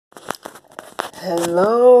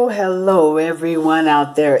Hello, everyone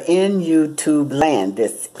out there in YouTube land.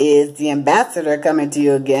 This is the ambassador coming to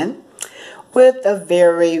you again with a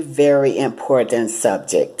very, very important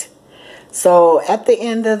subject. So at the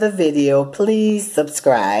end of the video, please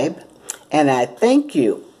subscribe, and I thank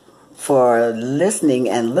you for listening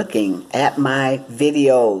and looking at my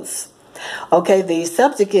videos. Okay, the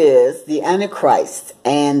subject is the Antichrist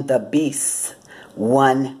and the Beast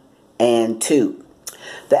 1 and 2.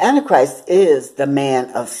 The Antichrist is the man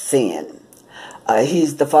of sin.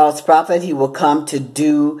 He's the false prophet. He will come to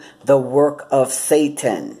do the work of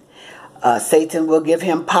Satan. Satan will give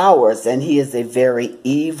him powers, and he is a very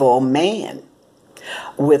evil man.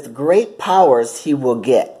 With great powers he will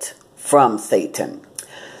get from Satan.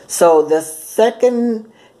 So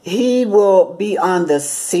he will be on the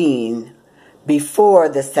scene before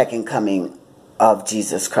the second coming of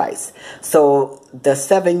Jesus Christ. So the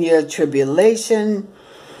 7-year tribulation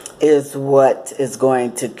is what is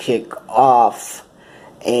going to kick off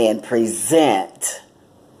and present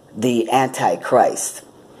the Antichrist.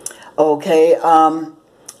 Okay, the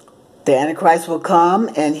Antichrist will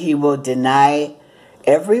come and he will deny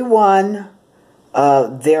everyone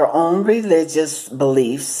their own religious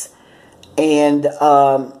beliefs and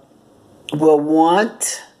will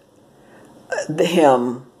want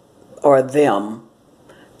him or them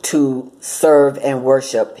to serve and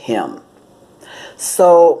worship him.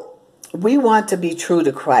 So we want to be true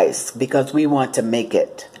to Christ because we want to make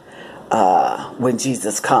it when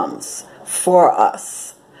Jesus comes for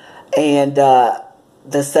us. And the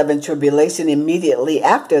 7th tribulation, immediately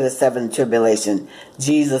after the 7th tribulation,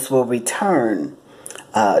 Jesus will return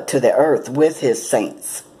to the earth with his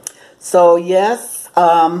saints. So yes,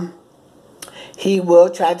 he will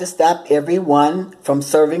try to stop everyone from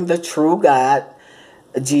serving the true God,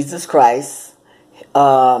 Jesus Christ,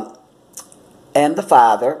 and the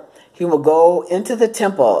Father. He will go into the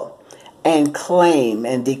temple and claim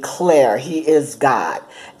and declare he is God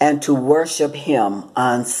and to worship him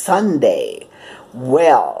on Sunday.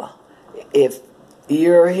 Well, if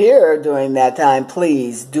you're here during that time,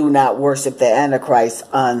 please do not worship the Antichrist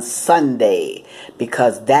on Sunday,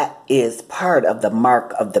 because that is part of the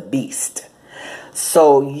mark of the beast.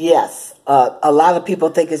 So yes, a lot of people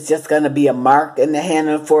think it's just going to be a mark in the hand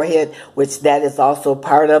and forehead, which that is also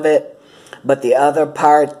part of it. But the other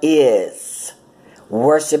part is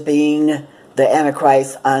worshiping the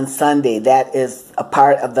Antichrist on Sunday. That is a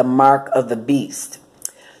part of the mark of the beast.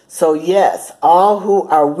 So yes, all who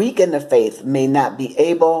are weak in the faith may not be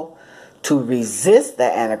able to resist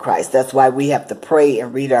the Antichrist. That's why we have to pray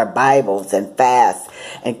and read our Bibles and fast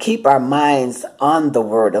and keep our minds on the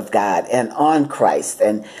Word of God and on Christ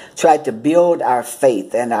and try to build our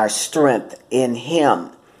faith and our strength in Him.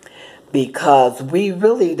 Because we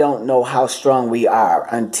really don't know how strong we are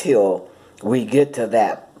until we get to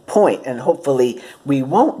that point. And hopefully we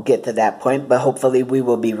won't get to that point, but hopefully we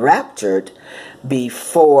will be raptured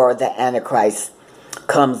before the Antichrist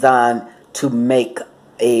comes on to make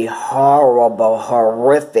a horrible,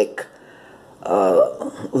 horrific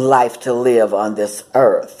life to live on this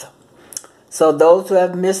earth. So those who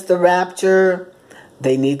have missed the rapture,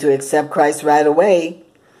 they need to accept Christ right away.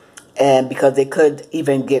 And because they could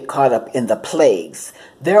even get caught up in the plagues.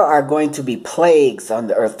 There are going to be plagues on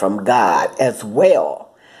the earth from God as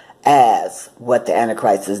well as what the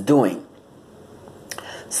Antichrist is doing.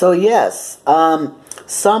 So yes,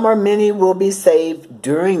 some or many will be saved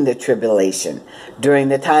during the tribulation, during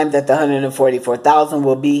the time that the 144,000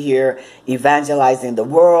 will be here evangelizing the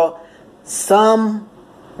world. Some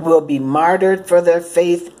will be martyred for their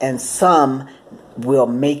faith, and some will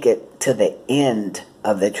make it to the end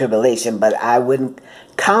of the tribulation, but I wouldn't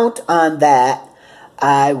count on that.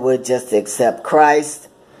 I would just accept Christ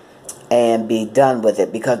and be done with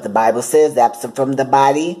it, because the Bible says absent from the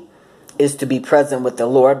body is to be present with the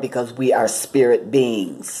Lord, because we are spirit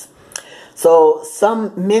beings. So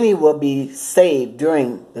many will be saved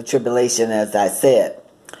during the tribulation, as I said.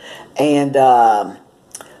 And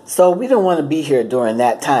so we don't want to be here during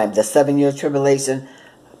that time, the 7-year tribulation.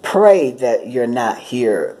 Pray that you're not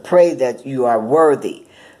here. Pray that you are worthy.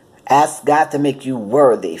 Ask God to make you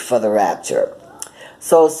worthy for the rapture.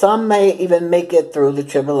 So some may even make it through the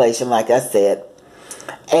tribulation, like I said.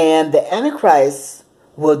 And the Antichrist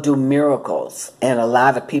will do miracles. And a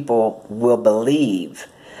lot of people will believe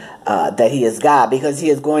that he is God, because he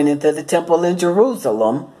is going into the temple in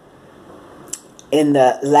Jerusalem in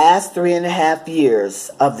the last 3.5 years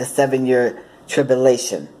of the 7-year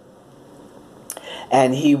tribulation.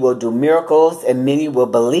 And he will do miracles, and many will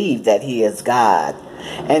believe that he is God.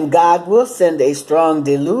 And God will send a strong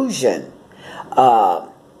delusion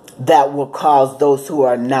that will cause those who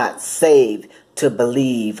are not saved to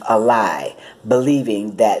believe a lie,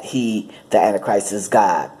 believing that the Antichrist is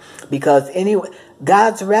God. Because anyway,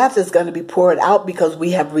 God's wrath is going to be poured out because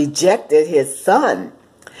we have rejected his son.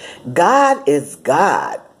 God is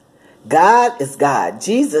God. God is God.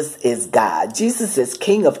 Jesus is God. Jesus is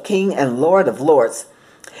King of Kings and Lord of Lords.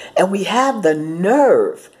 And we have the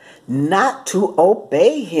nerve not to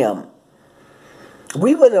obey him.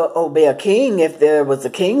 We would obey a king if there was a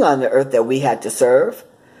king on the earth that we had to serve.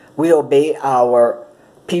 We obey our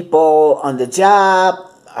people on the job,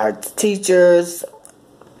 our teachers.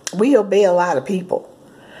 We obey a lot of people.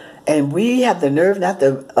 And we have the nerve not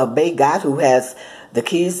to obey God, who has the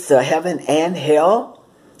keys to heaven and hell.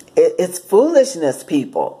 It's foolishness,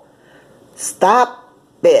 people. Stop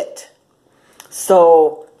it.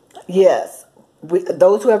 So, yes,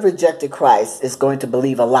 those who have rejected Christ is going to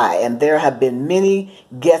believe a lie. And there have been many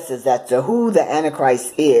guesses as to who the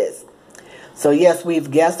Antichrist is. So, yes,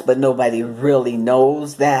 we've guessed, but nobody really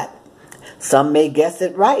knows that. Some may guess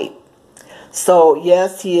it right. So,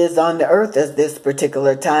 yes, he is on the earth at this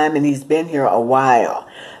particular time, and he's been here a while.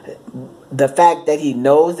 The fact that he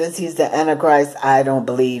knows that he's the Antichrist, I don't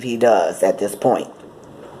believe he does at this point.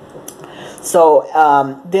 So,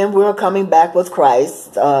 then we're coming back with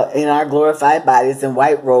Christ in our glorified bodies in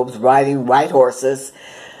white robes, riding white horses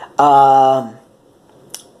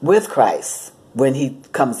with Christ when he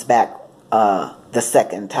comes back the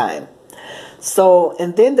second time. So,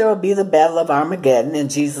 and then there will be the Battle of Armageddon, and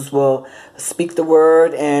Jesus will speak the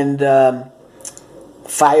word, and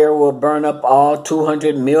fire will burn up all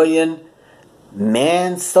 200 million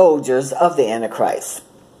man soldiers of the Antichrist.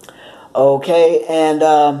 Okay, and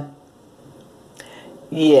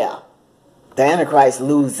yeah, the Antichrist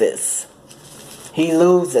loses. He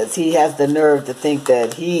loses. He has the nerve to think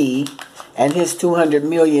that he and his 200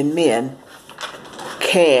 million men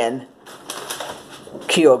can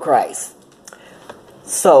kill Christ.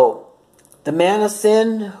 So, the man of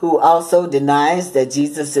sin who also denies that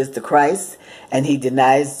Jesus is the Christ, and he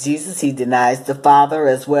denies Jesus, he denies the Father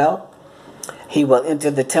as well. He will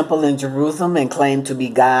enter the temple in Jerusalem and claim to be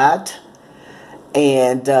God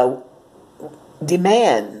and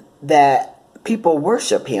demand that people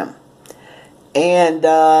worship him. And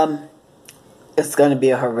it's going to be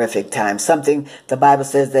a horrific time. Something the Bible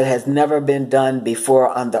says that has never been done before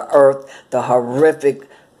on the earth. The horrific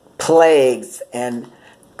plagues and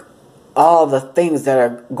all the things that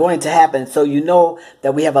are going to happen. So you know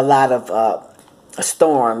that we have a lot of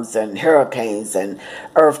storms and hurricanes and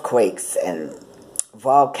earthquakes and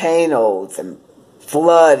volcanoes and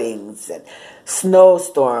floodings and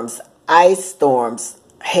snowstorms, ice storms,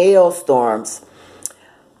 hailstorms.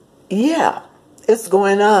 Yeah, it's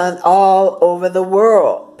going on all over the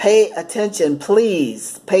world. Pay attention,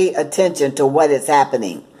 please. Pay attention to what is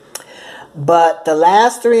happening. But the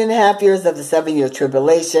last 3.5 years of the 7-year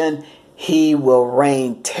tribulation, he will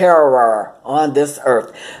reign terror on this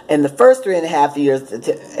earth. In the first 3.5 years,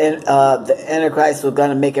 the Antichrist was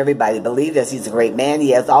going to make everybody believe that he's a great man.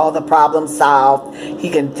 He has all the problems solved. He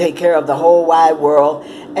can take care of the whole wide world.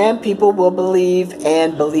 And people will believe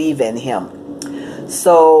in him.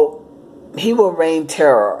 So he will reign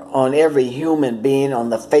terror on every human being on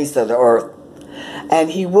the face of the earth. And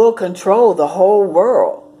he will control the whole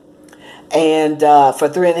world. And for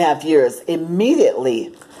 3.5 years,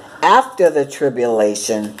 immediately after the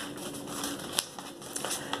tribulation,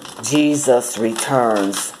 Jesus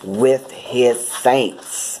returns with his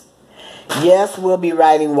saints. Yes, we'll be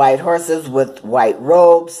riding white horses with white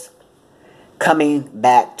robes, coming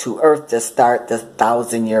back to earth to start the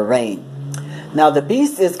 1,000-year reign. Now, the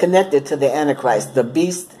beast is connected to the Antichrist. The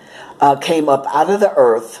beast came up out of the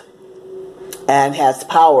earth and has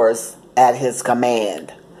powers at his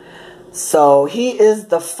command. So he is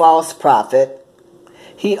the false prophet.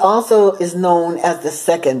 He also is known as the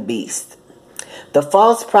second beast. The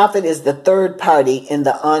false prophet is the third party in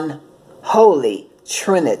the unholy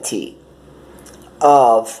trinity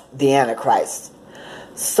of the Antichrist.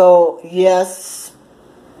 So, yes,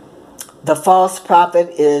 the false prophet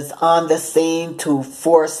is on the scene to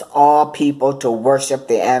force all people to worship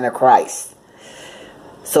the Antichrist.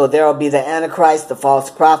 So there will be the Antichrist, the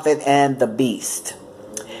false prophet, and the beast.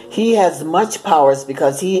 He has much powers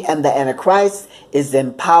because he and the Antichrist is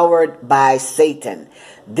empowered by Satan.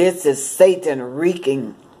 This is Satan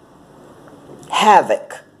wreaking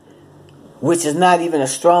havoc, which is not even a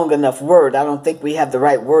strong enough word. I don't think we have the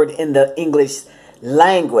right word in the English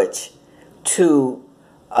language to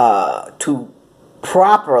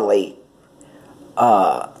properly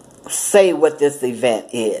say what this event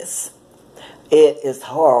is. It is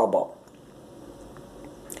horrible.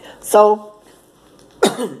 So,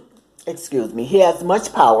 excuse me, he has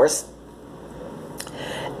much powers.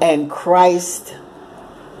 and Christ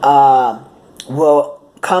will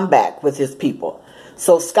come back with his people.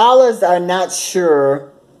 So scholars are not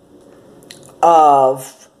sure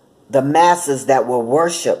of the masses that will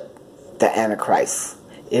worship the Antichrist.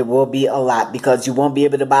 It will be a lot, because you won't be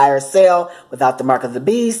able to buy or sell without the mark of the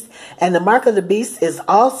beast. And the mark of the beast is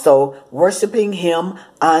also worshiping him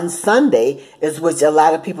on Sunday, is which a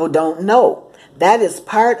lot of people don't know. That is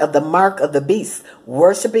part of the mark of the beast,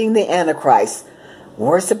 worshiping the Antichrist,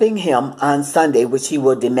 worshiping him on Sunday, which he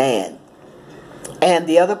will demand. And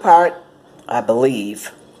the other part, I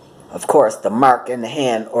believe, of course, the mark in the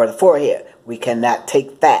hand or the forehead. We cannot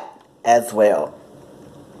take that as well.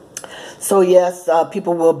 So yes,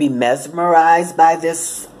 people will be mesmerized by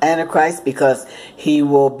this Antichrist, because he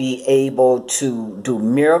will be able to do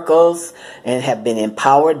miracles and have been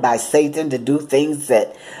empowered by Satan to do things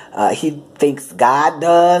that he thinks God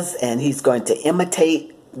does, and he's going to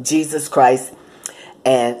imitate Jesus Christ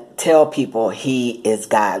and tell people he is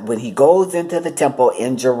God. When he goes into the temple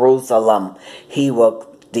in Jerusalem, he will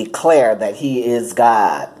declare that he is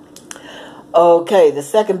God. Okay, the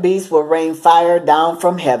second beast will rain fire down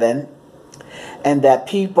from heaven, and that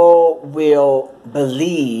people will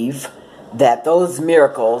believe that those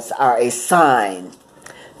miracles are a sign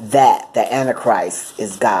that the Antichrist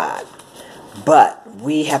is God. But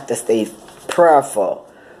we have to stay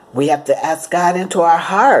prayerful. We have to ask God into our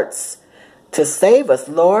hearts to save us.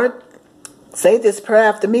 Lord, say this prayer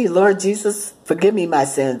after me. Lord Jesus, forgive me my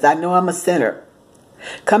sins. I know I'm a sinner.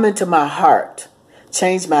 Come into my heart.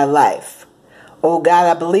 Change my life. Oh God,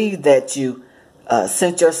 I believe that you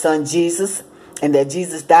sent your son Jesus, and that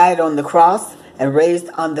Jesus died on the cross and raised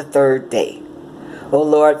on the third day. Oh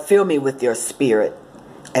Lord, fill me with your spirit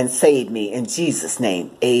and save me in Jesus' name.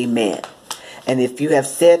 Amen. And if you have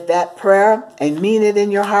said that prayer and mean it in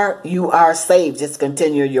your heart, you are saved. Just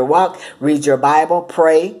continue your walk. Read your Bible.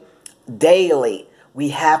 Pray daily. We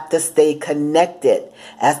have to stay connected.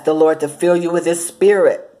 Ask the Lord to fill you with his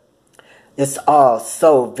spirit. It's all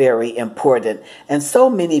so very important. And so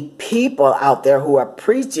many people out there who are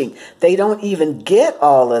preaching, they don't even get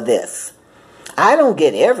all of this. I don't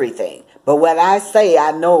get everything. But what I say,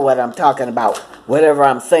 I know what I'm talking about, whatever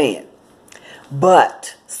I'm saying.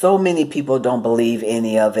 But so many people don't believe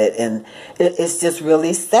any of it. And it's just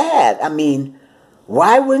really sad. I mean,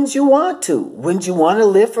 why wouldn't you want to? Wouldn't you want to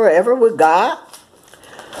live forever with God?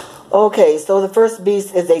 Okay, so the first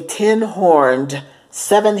beast is a 10-horned,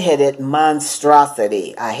 7-headed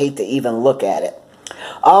monstrosity. I hate to even look at it.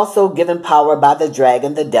 Also given power by the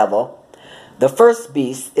dragon, the devil. The first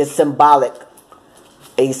beast is a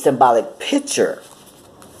symbolic picture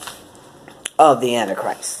of the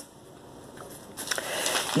Antichrist.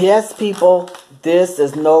 Yes, people, this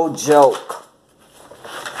is no joke.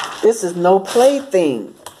 This is no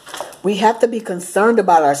plaything. We have to be concerned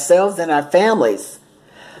about ourselves and our families.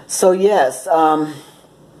 So yes, so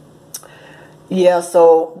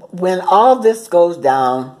when all this goes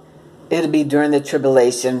down, it'll be during the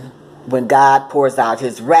tribulation, when God pours out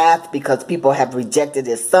his wrath, because people have rejected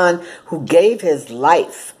his son, who gave his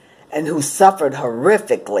life and who suffered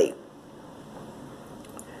horrifically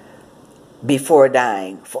before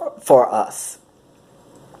dying for us.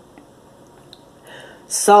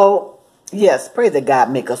 So, yes, pray that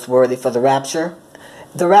God make us worthy for the rapture.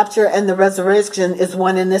 The rapture and the resurrection is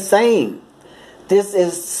one and the same. This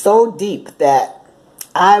is so deep that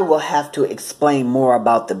I will have to explain more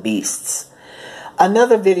about the beasts. In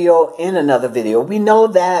another video, we know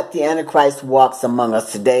that the Antichrist walks among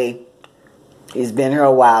us today. He's been here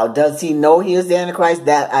a while. Does he know he is the Antichrist?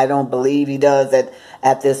 That I don't believe he does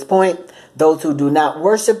at this point. Those who do not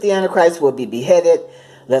worship the Antichrist will be beheaded.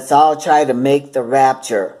 Let's all try to make the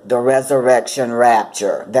rapture, the resurrection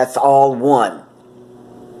rapture. That's all one.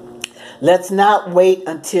 Let's not wait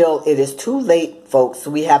until it is too late, folks.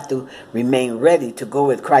 We have to remain ready to go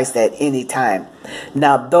with Christ at any time.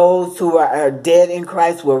 Now, those who are dead in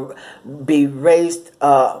Christ will be raised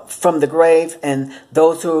from the grave, and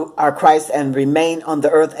those who are Christ and remain on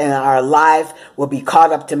the earth and are alive will be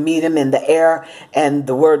caught up to meet him in the air. And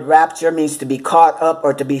the word rapture means to be caught up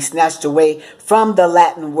or to be snatched away, from the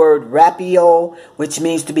Latin word rapio, which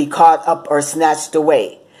means to be caught up or snatched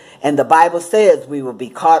away. And the Bible says we will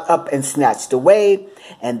be caught up and snatched away.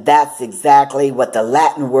 And that's exactly what the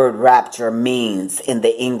Latin word rapture means in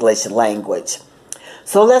the English language.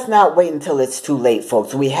 So let's not wait until it's too late,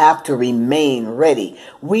 folks. We have to remain ready.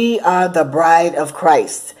 We are the bride of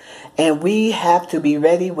Christ, and we have to be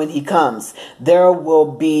ready when he comes. There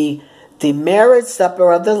will be the marriage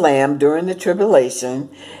supper of the Lamb during the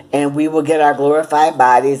tribulation, and we will get our glorified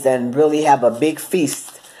bodies and really have a big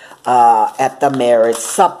feast at the marriage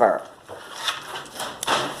supper.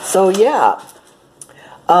 So yeah,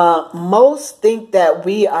 most think that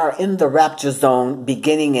we are in the rapture zone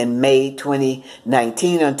beginning in May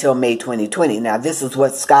 2019 until May 2020. Now, this is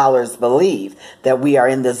what scholars believe, that we are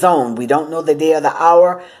in the zone. We don't know the day or the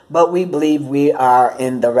hour, but we believe we are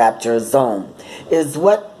in the rapture zone, is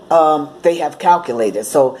what they have calculated.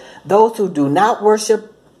 So those who do not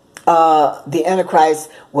worship the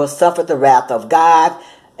Antichrist will suffer the wrath of God,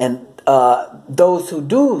 and those who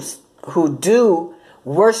do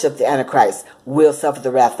worship the Antichrist will suffer the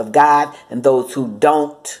wrath of God, and those who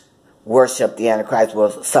don't worship the Antichrist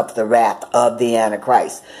will suffer the wrath of the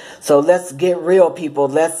Antichrist. So let's get real, people.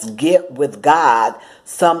 Let's get with God,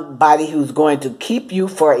 somebody who's going to keep you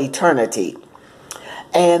for eternity.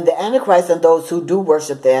 And the Antichrist and those who do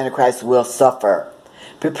worship the Antichrist will suffer.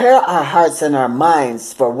 Prepare our hearts and our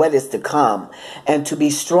minds for what is to come, and to be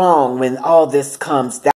strong when all this comes down.